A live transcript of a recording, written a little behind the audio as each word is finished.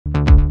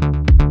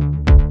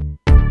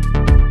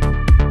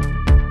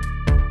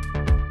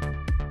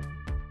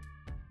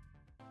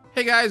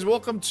Hey guys,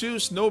 welcome to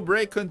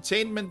Snowbreak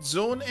Containment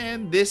Zone,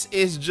 and this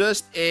is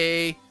just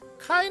a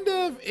kind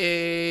of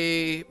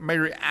my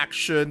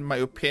reaction, my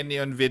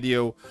opinion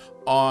video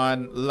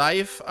on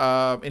Lyfe,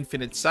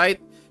 Infinite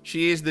Sight.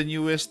 She is the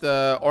newest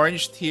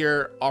orange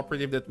tier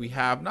operative that we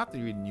have. Not the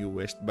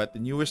newest, but the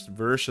newest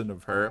version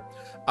of her.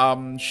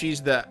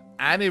 She's the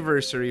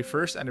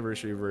first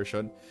anniversary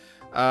version.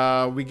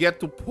 We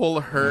get to pull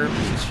her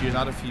since she's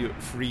not a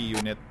free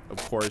unit, of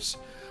course.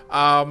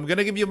 I'm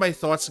gonna give you my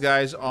thoughts,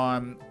 guys,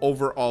 on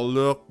overall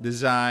look,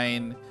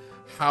 design,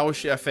 how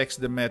she affects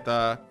the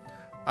meta,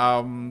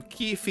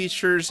 key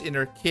features in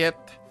her kit.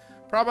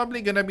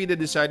 Probably gonna be the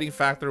deciding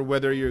factor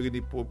whether you're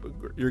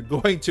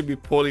going to be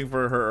pulling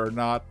for her or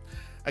not.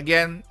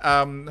 Again,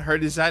 her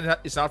design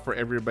is not for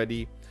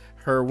everybody.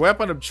 Her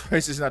weapon of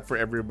choice is not for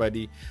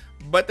everybody.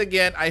 But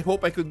again, I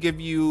hope I could give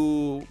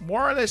you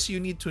more or less you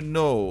need to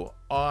know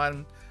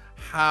on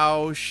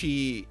how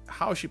she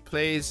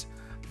plays,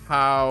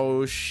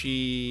 how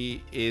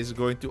she is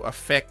going to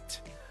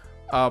affect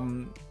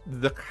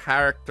the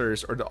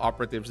characters or the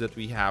operatives that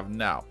we have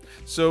now.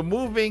 So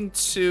moving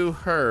to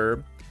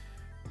her,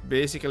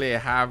 basically I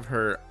have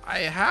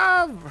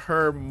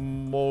her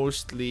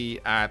mostly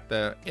at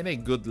in a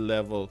good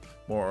level,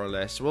 more or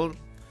less. We'll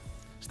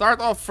start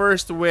off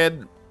first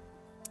with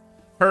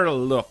her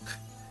look.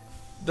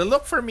 The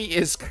look for me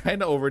is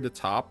kind of over the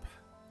top.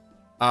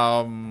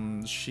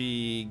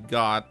 She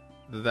got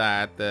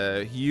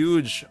that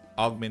huge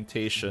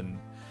augmentation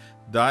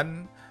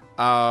done,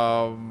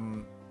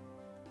 kind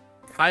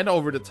of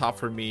over the top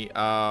for me,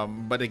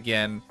 but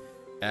again,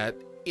 to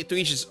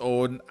each his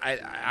own. I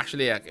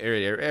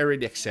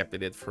already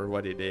accepted it for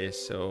what it is.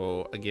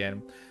 So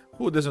again,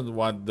 who doesn't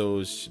want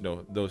those,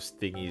 those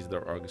thingies,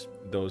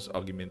 those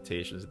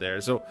augmentations there?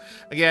 So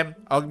again,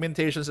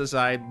 augmentations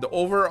aside, the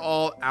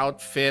overall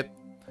outfit,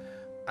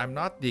 I'm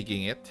not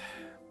digging it.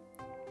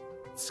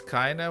 It's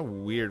kind of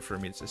weird for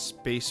me. It's a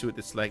spacesuit.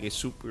 It's like a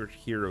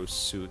superhero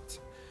suit.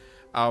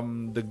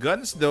 The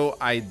guns, though,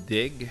 I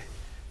dig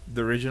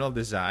the original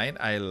design.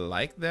 I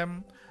like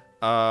them.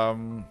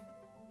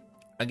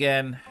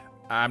 Again,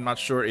 I'm not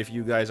sure if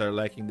you guys are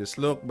liking this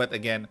look, but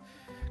again,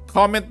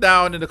 comment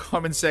down in the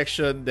comment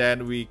section,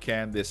 then we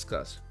can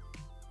discuss.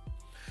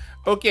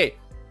 Okay.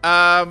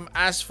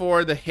 As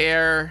for the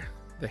hair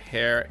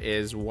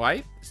is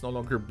white. It's no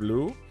longer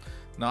blue.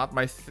 Not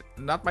my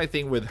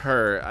thing with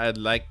her. I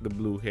like the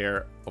blue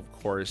hair, of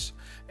course,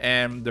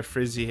 and the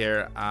frizzy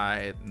hair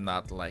I'm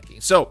not liking.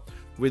 So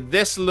with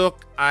this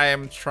look, I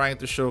am trying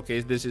to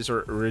showcase this is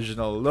her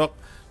original look.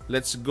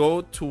 Let's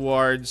go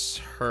towards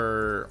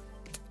her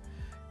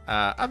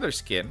other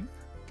skin,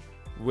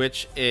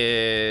 which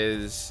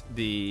is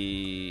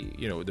the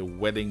the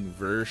wedding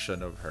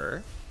version of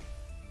her.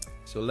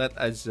 So let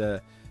us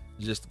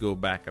just go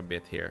back a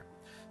bit here.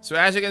 So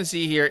as you can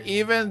see here,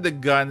 even the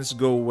guns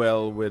go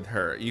well with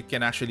her. You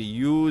can actually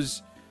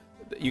use,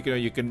 you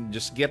can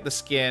just get the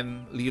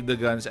skin, leave the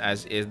guns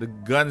as is. The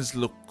guns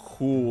look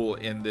cool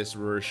in this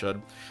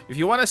version. If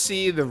you want to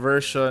see the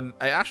version,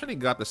 I actually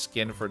got the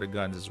skin for the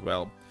guns as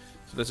well.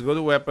 So let's go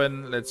to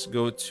weapon. Let's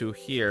go to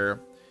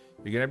here.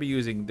 You're gonna be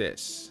using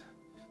this.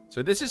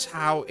 So this is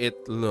how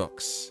it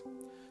looks.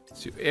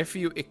 So if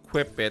you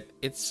equip it,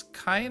 it's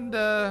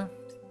kinda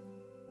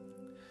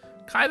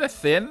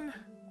thin.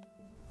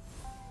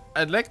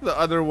 I like the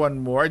other one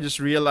more. I just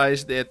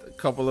realized it a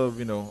couple of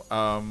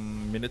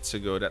minutes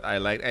ago that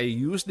I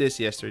used this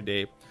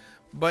yesterday,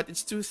 but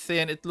it's too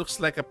thin. It looks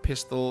like a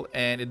pistol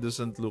and it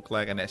doesn't look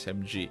like an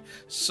SMG.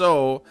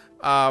 So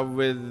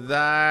with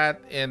that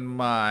in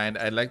mind,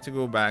 I'd like to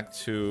go back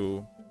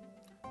to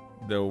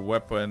the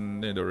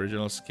weapon in the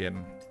original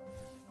skin.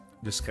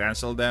 Just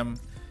cancel them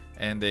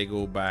and they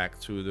go back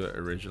to the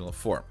original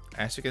form.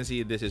 As you can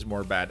see, this is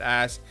more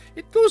badass.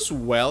 It goes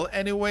well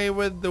anyway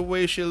with the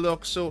way she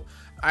looks, so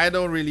I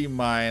don't really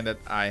mind that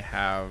I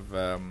have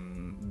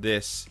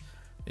this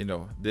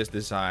this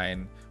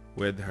design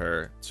with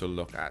her to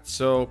look at.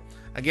 So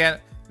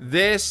again,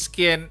 this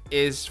skin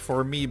is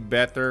for me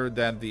better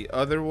than the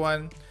other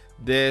one.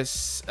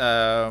 This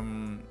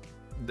the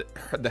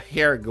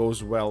hair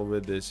goes well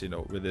with this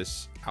with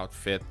this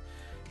outfit,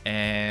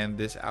 and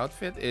this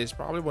outfit is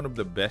probably one of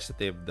the best that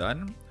they've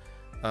done.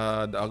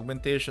 The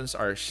augmentations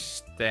are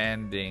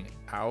standing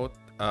out.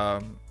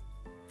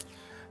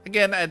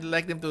 Again, I'd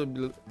like them to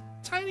be a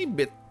tiny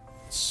bit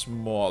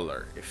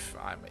smaller, if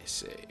I may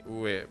say.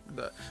 With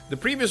the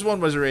previous one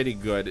was already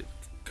good. It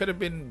could have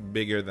been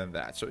bigger than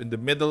that. So in the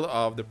middle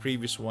of the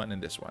previous one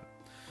and this one.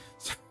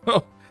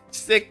 So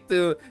stick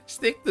to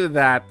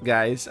that,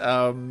 guys.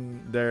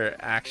 They're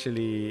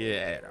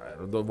actually I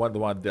don't want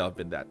to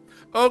delve in that.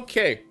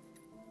 Okay.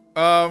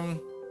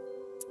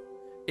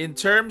 In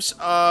terms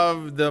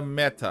of the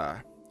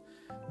meta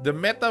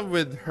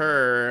with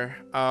her,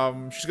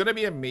 she's gonna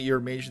be your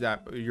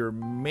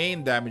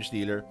main damage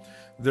dealer.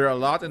 There are a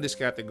lot in this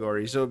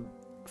category, so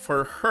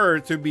for her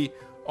to be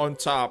on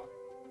top,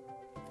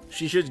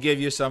 she should give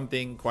you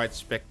something quite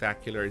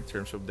spectacular in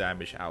terms of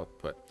damage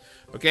output.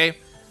 Okay,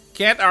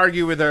 Can't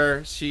argue with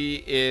her.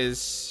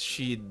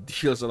 She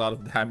deals a lot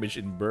of damage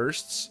in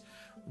bursts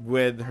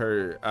with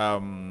her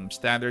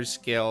standard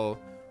skill,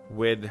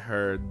 with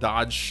her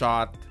dodge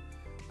shot.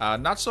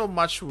 Not so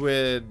much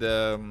with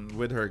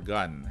her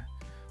gun,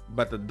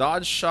 but the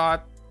dodge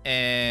shot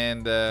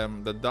and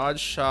the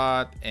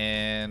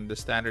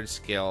standard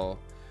skill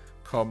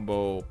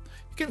combo.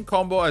 You can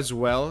combo as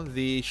well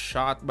the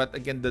shot, but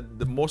again,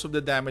 the most of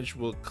the damage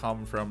will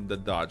come from the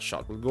dodge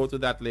shot. We'll go to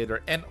that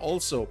later, and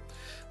also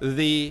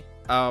the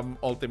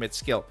ultimate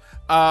skill.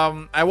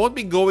 I won't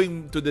be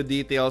going to the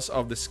details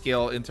of the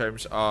skill in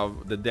terms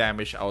of the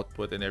damage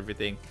output and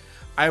everything.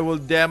 I will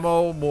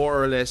demo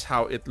more or less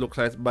how it looks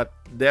like, but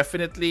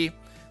definitely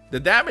the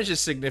damage is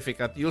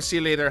significant. You'll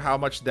see later how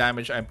much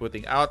damage I'm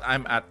putting out.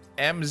 I'm at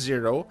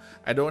M0.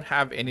 I don't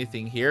have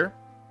anything here.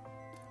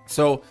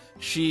 So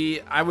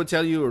I would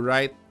tell you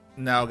right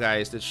now,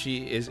 guys, that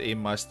she is a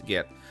must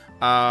get.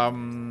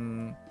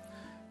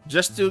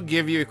 Just to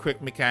give you a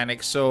quick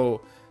mechanic.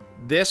 So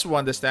this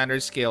one, the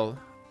standard skill,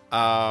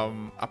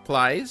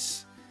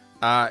 applies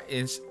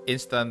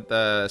instant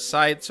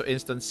sight. So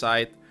instant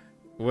sight,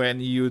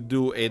 when you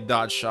do a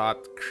dodge shot,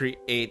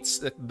 creates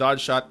the dodge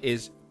shot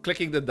is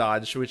clicking the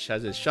dodge, which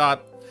has a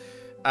shot,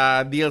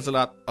 deals a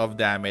lot of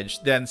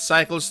damage, then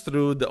cycles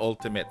through the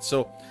ultimate.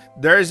 So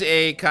there's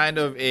a kind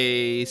of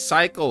a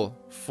cycle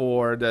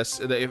for the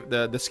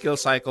skill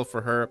cycle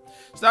for her.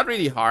 It's not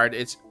really hard,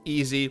 it's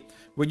easy.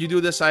 When you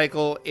do the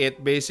cycle,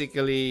 it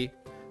basically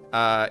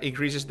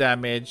increases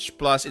damage,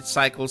 plus it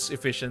cycles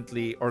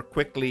efficiently or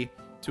quickly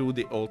to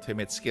the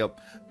ultimate skill.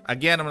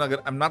 Again,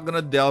 I'm not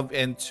gonna delve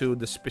into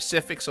the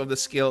specifics of the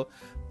skill.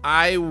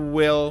 I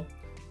will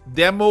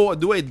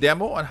do a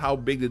demo on how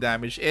big the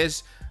damage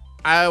is.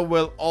 I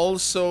will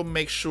also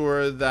make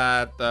sure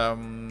that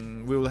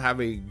we will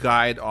have a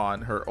guide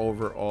on her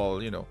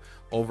overall,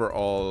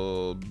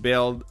 overall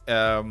build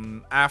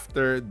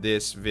after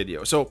this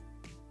video. So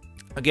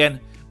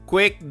again,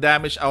 quick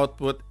damage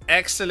output,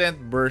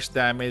 excellent burst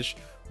damage.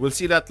 We'll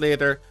see that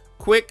later.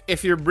 Quick,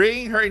 if you're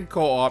bringing her in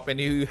co-op and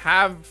you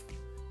have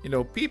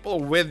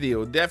people with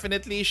you,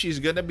 definitely she's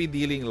gonna be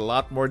dealing a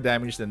lot more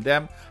damage than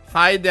them.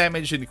 High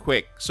damage and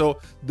quick. So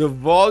the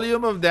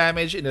volume of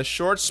damage in a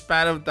short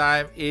span of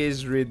time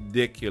is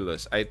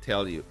ridiculous, I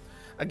tell you.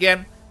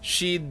 Again,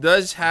 she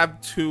does have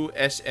 2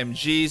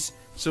 SMGs,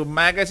 so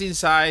magazine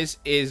size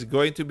is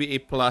going to be a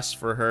plus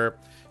for her.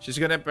 She's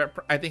gonna,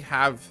 I think,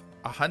 have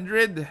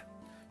 100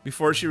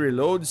 before she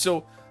reloads.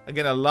 So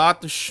again, a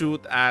lot to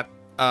shoot at.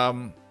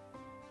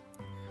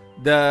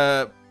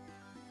 The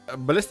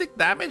ballistic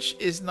damage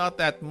is not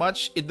that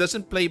much. It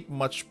doesn't play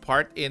much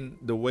part in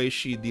the way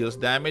she deals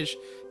damage.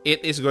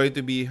 It is going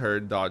to be her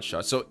dodge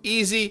shot. So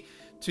easy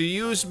to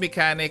use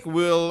mechanic.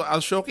 I'll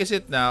showcase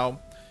it now.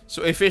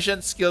 So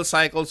efficient skill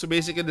cycle. So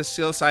basically the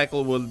skill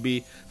cycle will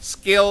be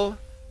skill,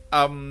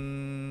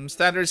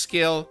 standard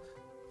skill,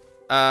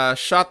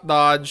 shot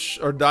dodge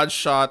or dodge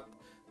shot,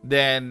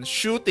 then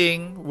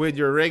shooting with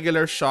your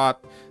regular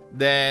shot,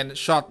 then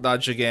shot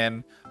dodge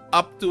again,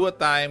 up to a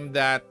time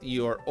that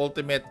your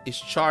ultimate is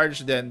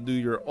charged, then do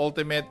your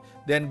ultimate,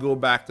 then go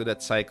back to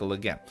that cycle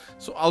again.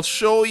 So I'll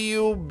show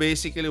you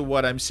basically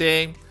what I'm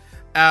saying.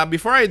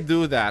 Before I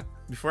do that,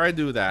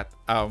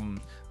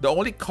 the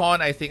only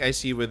con I think I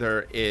see with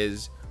her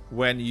is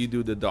when you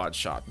do the dodge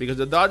shot, because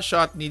the dodge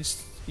shot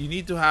you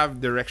need to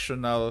have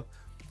directional.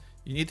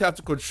 You need to have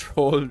to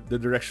control the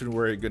direction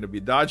where you're going to be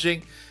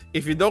dodging.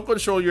 If you don't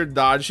control your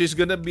dodge, she's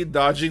going to be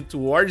dodging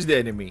towards the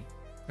enemy.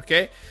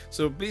 Okay,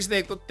 so please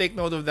take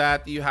note of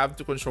that. You have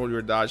to control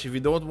your dodge. If you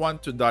don't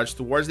want to dodge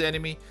towards the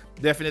enemy,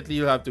 definitely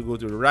you have to go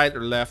to the right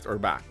or left or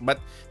back. But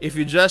if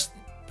you just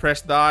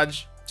press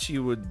dodge, she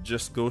would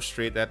just go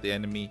straight at the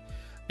enemy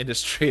in a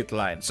straight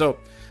line. So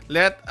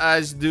let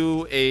us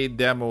do a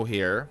demo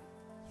here.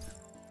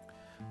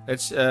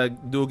 Let's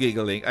do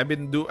giggling. I've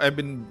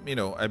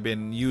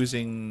been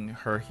using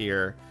her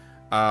here.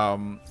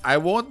 I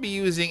won't be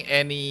using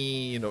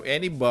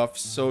any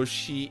buffs, so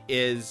she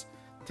is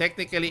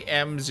technically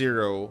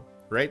M0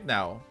 right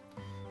now.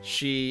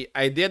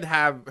 I did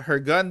have her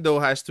gun, though,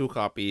 has 2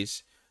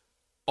 copies.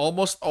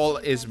 Almost all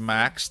is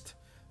maxed.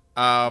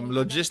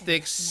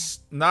 Logistics,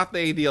 not the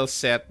ideal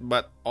set,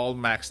 but all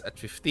maxed at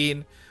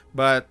 15.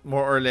 But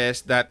more or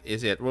less, that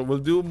is it. We'll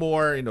do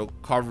more,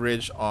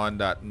 coverage on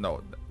that.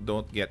 No,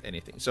 don't get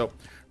anything. So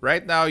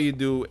right now you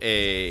do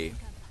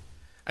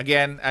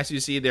again, as you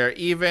see there,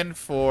 even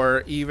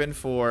for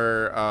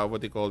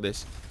what do you call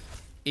this?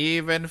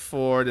 Even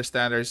for the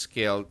standard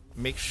scale,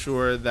 make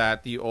sure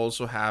that you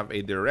also have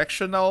a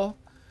directional,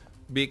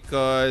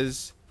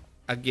 because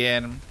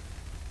again,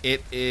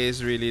 it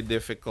is really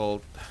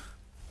difficult.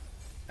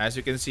 As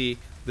you can see,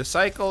 the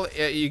cycle,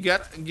 you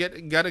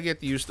gotta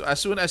get used to. As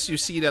soon as you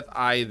see that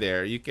eye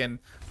there, you can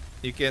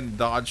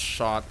dodge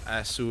shot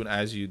as soon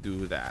as you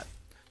do that.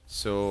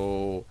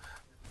 So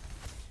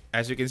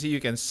as you can see, you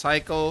can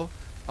cycle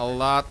a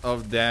lot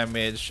of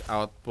damage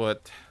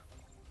output.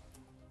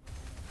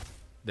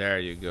 There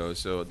you go.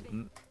 So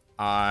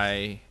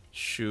I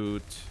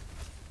shoot.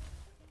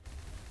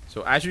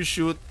 So as you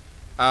shoot,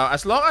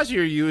 As long as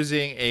you're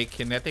using a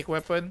kinetic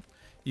weapon,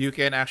 you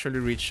can actually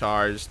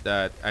recharge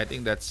that. I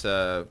think that's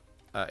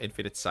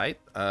infinite sight.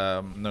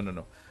 No, no,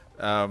 no.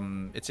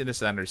 It's in the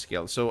standard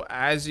skill. So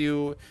as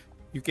you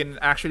can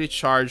actually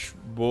charge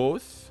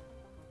both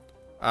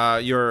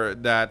your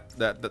that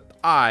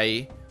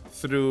eye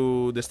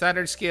through the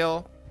standard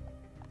skill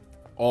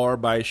or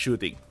by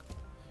shooting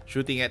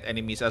at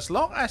enemies, as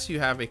long as you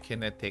have a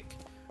kinetic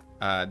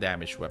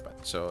damage weapon.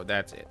 So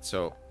that's it.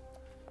 So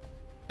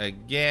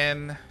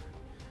again,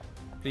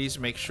 please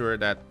make sure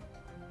that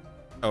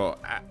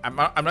I'm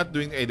not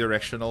doing a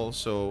directional,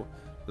 so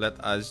let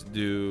us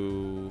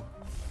do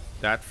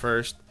that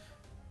first.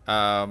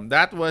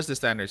 That was the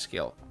standard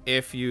skill.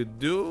 If you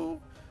do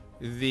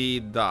the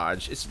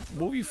dodge, it's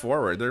moving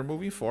forward. They're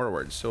moving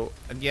forward. So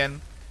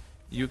again,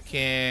 you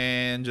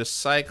can just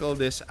cycle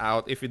this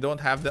out. If you don't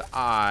have the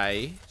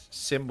eye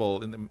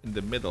symbol in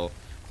the middle,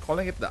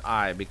 calling it the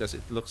eye because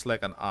it looks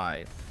like an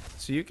eye,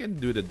 so you can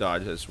do the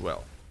dodge as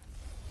well.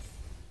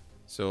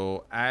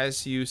 So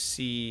as you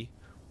see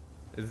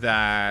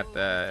that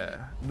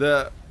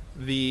the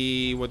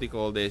what do you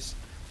call this,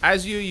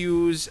 as you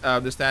use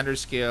the standard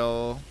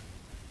skill,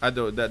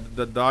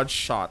 the dodge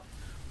shot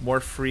more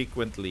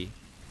frequently,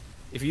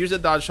 if you use the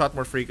dodge shot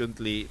more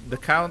frequently, the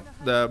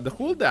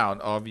cooldown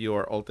of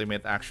your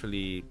ultimate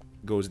actually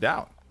goes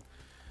down.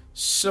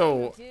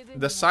 So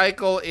the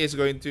cycle is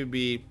going to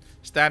be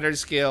standard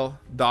skill,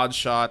 dodge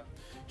shot,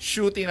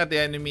 shooting at the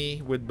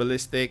enemy with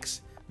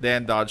ballistics,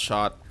 then dodge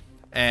shot.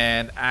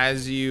 And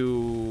as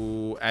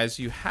you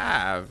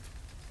have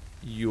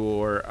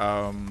your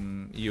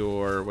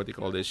what do you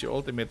call this, your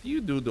ultimate,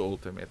 you do the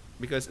ultimate,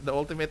 because the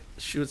ultimate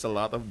shoots a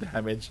lot of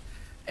damage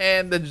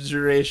and the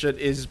duration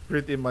is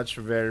pretty much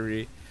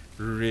very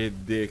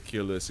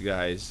ridiculous,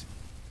 guys,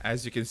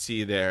 as you can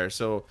see there.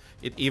 So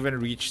it even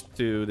reached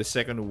to the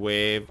second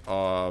wave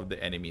of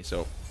the enemy.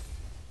 So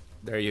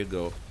there you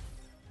go.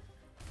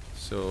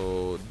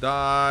 So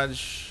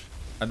dodge,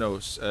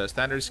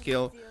 standard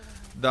skill,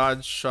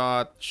 dodge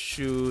shot,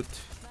 shoot.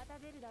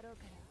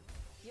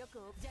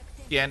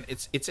 Again,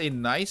 it's a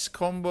nice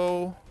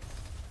combo.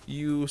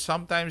 You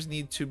sometimes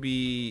need to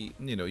be,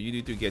 you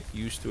need to get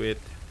used to it.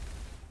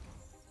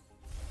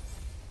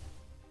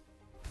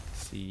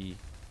 See,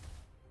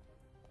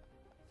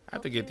 I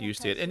have to get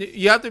used to it, and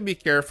you have to be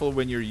careful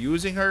when you're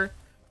using her,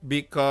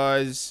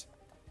 because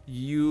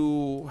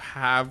you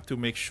have to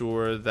make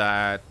sure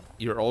that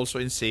you're also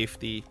in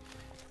safety.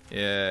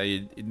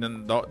 You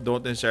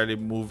don't necessarily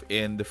move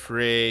in the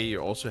fray. You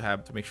also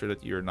have to make sure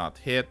that you're not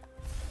hit.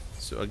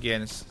 So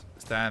again,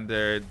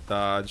 standard,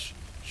 dodge,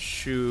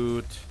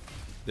 shoot,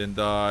 then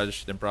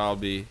dodge, then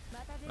probably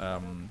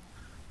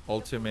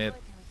ultimate.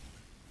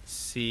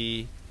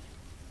 See,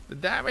 the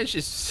damage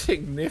is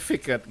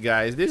significant,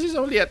 guys. This is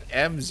only at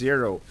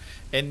M0,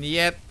 and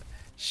yet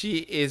she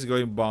is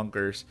going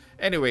bonkers.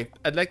 Anyway,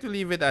 I'd like to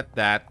leave it at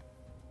that.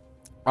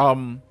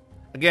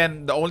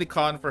 Again, the only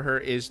con for her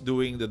is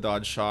doing the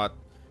dodge shot,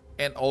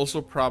 and also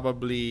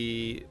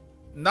probably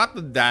not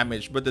the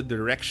damage, but the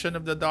direction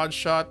of the dodge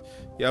shot.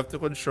 You have to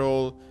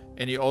control,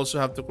 and you also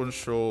have to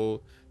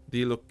control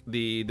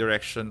the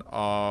direction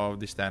of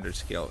the standard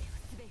skill.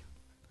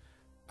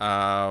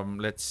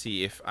 Let's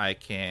see if I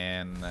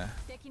can.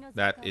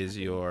 That is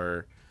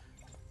your.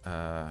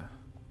 You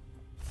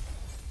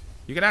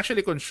can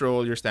actually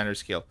control your standard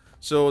skill.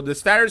 So the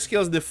standard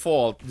skill's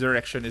default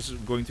direction is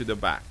going to the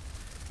back.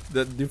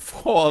 The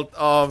default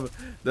of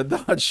the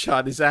dodge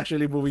shot is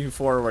actually moving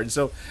forward.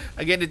 So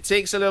again, it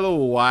takes a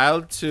little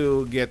while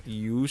to get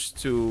used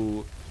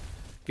to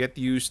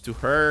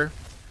her.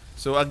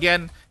 So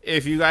again,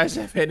 if you guys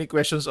have any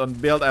questions on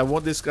build, I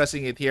won't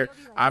discussing it here.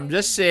 I'm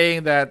just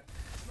saying that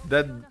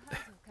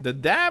the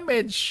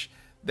damage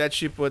that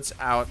she puts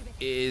out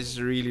is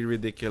really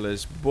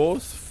ridiculous,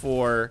 both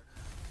for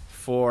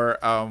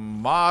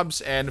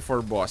mobs and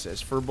for bosses.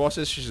 For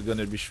bosses, she's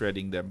gonna be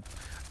shredding them.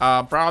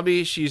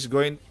 Probably she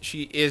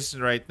is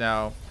right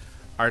now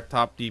our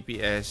top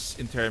DPS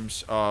in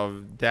terms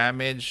of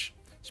damage,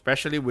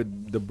 especially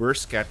with the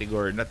burst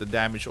category, not the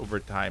damage over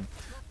time,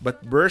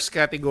 but burst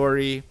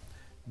category.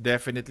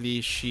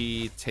 Definitely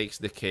she takes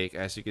the cake,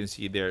 as you can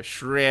see there.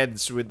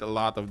 Shreds with a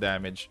lot of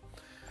damage.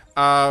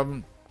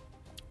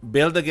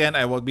 Build again,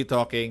 I won't be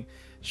talking.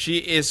 She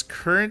is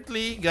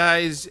currently,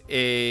 guys,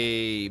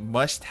 a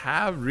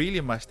must-have,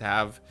 really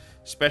must-have,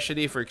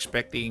 especially if we're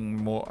expecting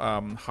more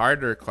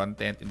harder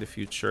content in the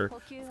future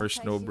for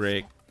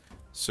Snowbreak.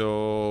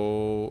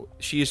 So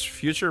she is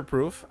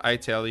future-proof, I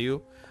tell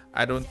you.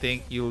 I don't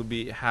think you'll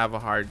have a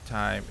hard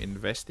time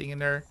investing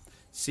in her.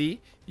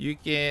 See,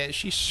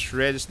 she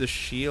shreds the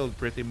shield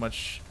pretty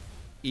much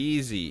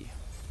easy.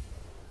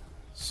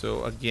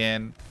 So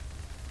again,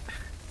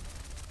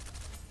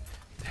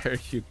 there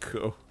you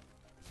go.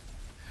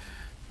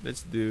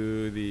 Let's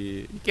do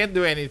the. You can't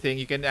do anything.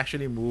 You can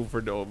actually move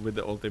with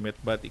the ultimate,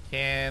 but you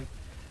can't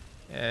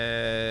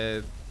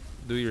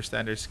do your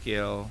standard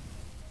skill.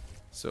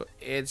 So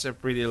it's a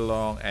pretty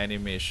long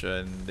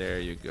animation. There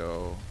you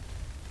go.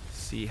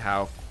 See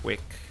how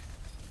quick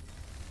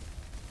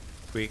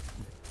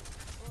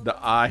The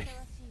eye.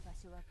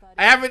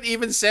 I haven't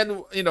even said,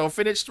 you know,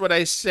 finished what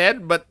I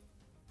said, but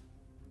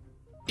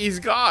he's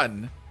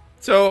gone.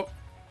 So,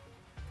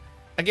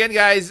 again,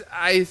 guys,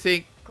 I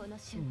think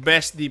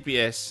best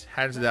DPS,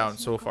 hands down,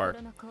 so far.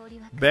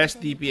 Best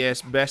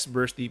DPS, best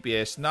burst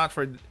DPS. Not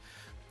for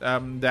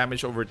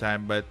damage over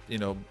time, but, you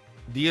know,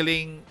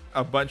 dealing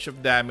a bunch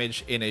of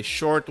damage in a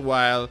short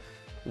while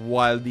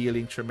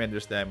dealing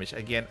tremendous damage.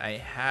 Again, I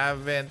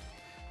haven't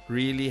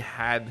really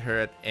had her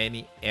at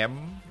any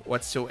M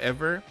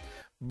whatsoever,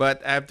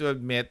 but I have to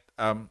admit,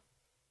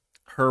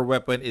 her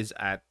weapon is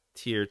at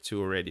tier 2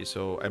 already,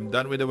 so I'm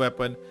done with the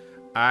weapon.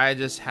 I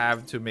just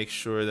have to make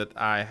sure that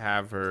I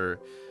have her,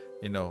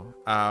 you know,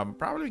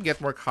 probably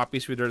get more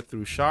copies with her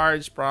through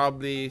shards,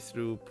 probably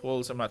through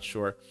pulls. I'm not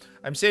sure.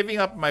 I'm saving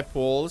up my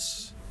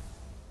pulls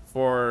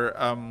for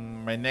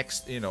my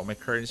next, you know, my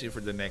currency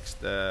for the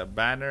next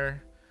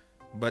banner.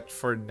 But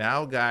for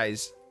now,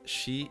 guys,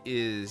 she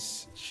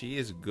is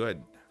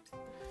good.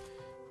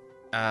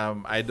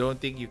 I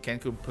don't think you can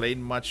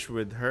complain much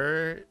with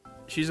her.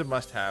 She's a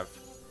must-have,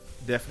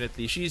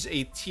 definitely. She's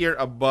a tier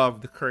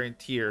above the current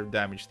tier of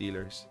damage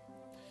dealers.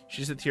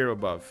 She's a tier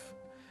above.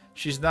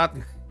 She's not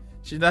in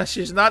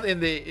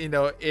the, you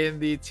know, in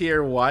the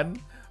tier 1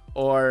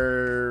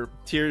 or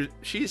tier.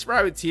 She's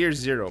probably tier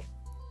 0.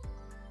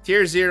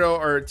 Tier 0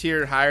 or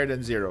tier higher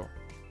than 0.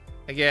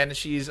 Again,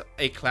 she's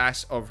a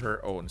class of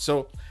her own.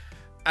 So,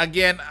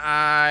 again,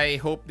 I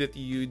hope that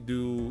you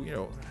do, you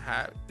know,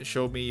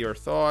 show me your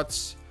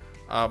thoughts.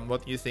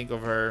 What you think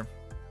of her.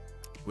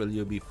 Will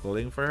you be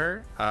pulling for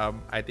her?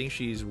 I think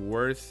she's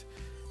worth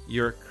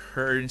your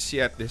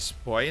currency at this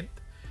point.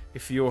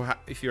 If you're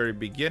a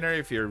beginner,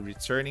 if you're a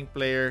returning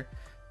player,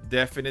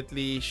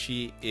 definitely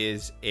she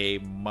is a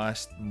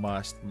must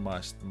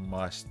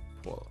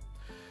pull.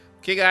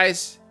 Okay,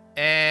 guys,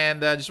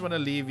 and I just want to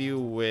leave you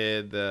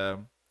with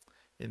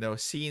you know,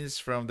 scenes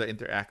from the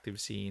interactive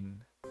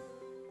scene.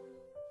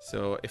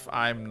 So if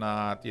I'm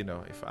not, you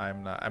know,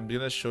 I'm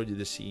gonna show you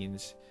the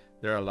scenes.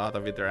 There are a lot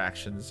of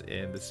interactions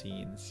in the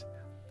scenes.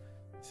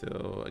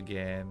 So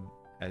again,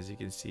 as you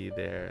can see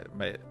there,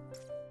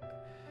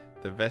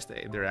 the best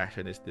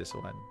interaction is this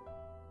one.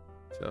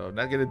 So I'm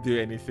not gonna do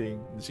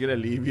anything. I'm just gonna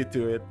leave you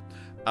to it.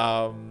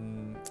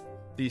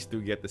 Please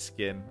do get the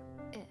skin.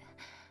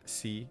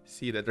 See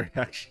that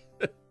reaction.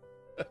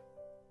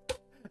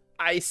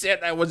 I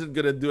said I wasn't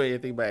gonna do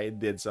anything, but I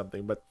did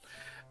something. But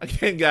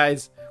again,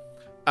 guys,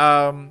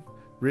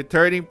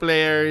 returning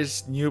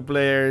players, new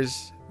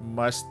players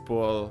must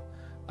pull.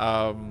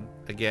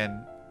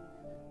 Again,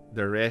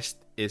 the rest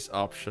is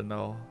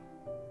optional,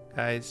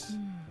 guys.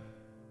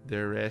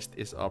 The rest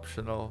is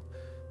optional.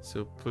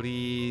 So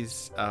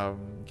please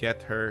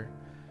get her.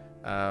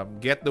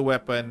 Get the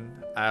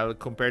weapon. I'll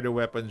compare the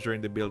weapons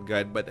during the build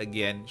guide, but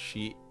again,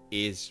 she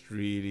is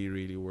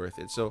really worth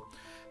it. So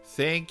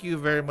thank you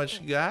very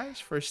much, guys,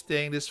 for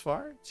staying this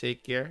far.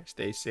 Take care,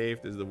 stay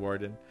safe. This is the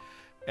Warden,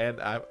 and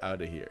I'm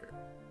out of here.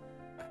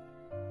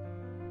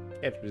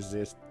 Can't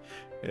resist.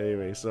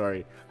 Anyway,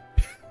 sorry.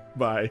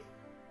 Bye.